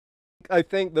I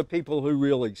think the people who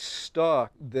really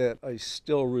stuck that I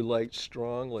still relate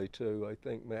strongly to, I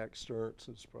think Max Ernst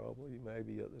is probably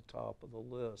maybe at the top of the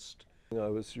list. I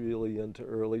was really into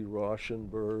early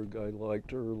Rauschenberg. I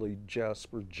liked early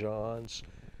Jasper Johns.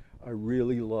 I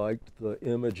really liked the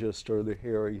Imagist or the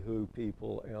Harry Who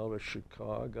people out of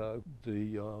Chicago,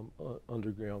 the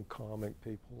underground comic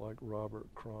people like Robert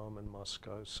Crumb and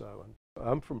Moscoso. And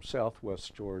I'm from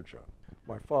Southwest Georgia.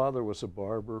 My father was a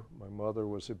barber, my mother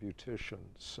was a beautician,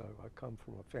 so I come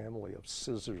from a family of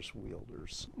scissors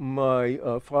wielders. My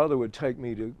father would take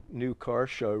me to new car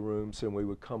showrooms and we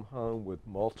would come home with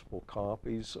multiple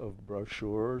copies of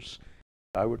brochures.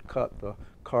 I would cut the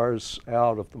cars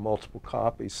out of the multiple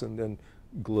copies and then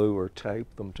glue or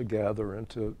tape them together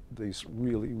into these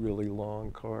really, really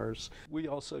long cars. We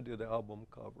also did album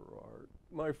cover art.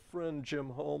 My friend Jim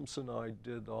Holmes and I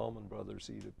did Allman Brothers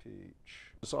Eat a Peach.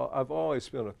 So I've always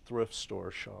been a thrift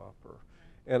store shopper,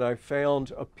 and I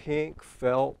found a pink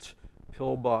felt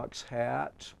pillbox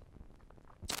hat,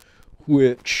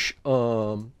 which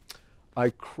I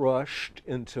crushed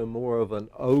into more of an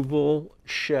oval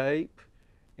shape,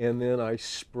 and then I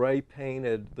spray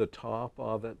painted the top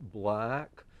of it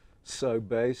black, so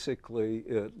basically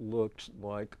it looked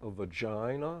like a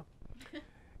vagina.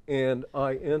 And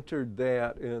I entered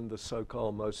that in the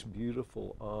so-called Most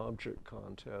Beautiful Object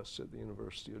contest at the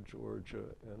University of Georgia,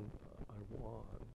 and I won.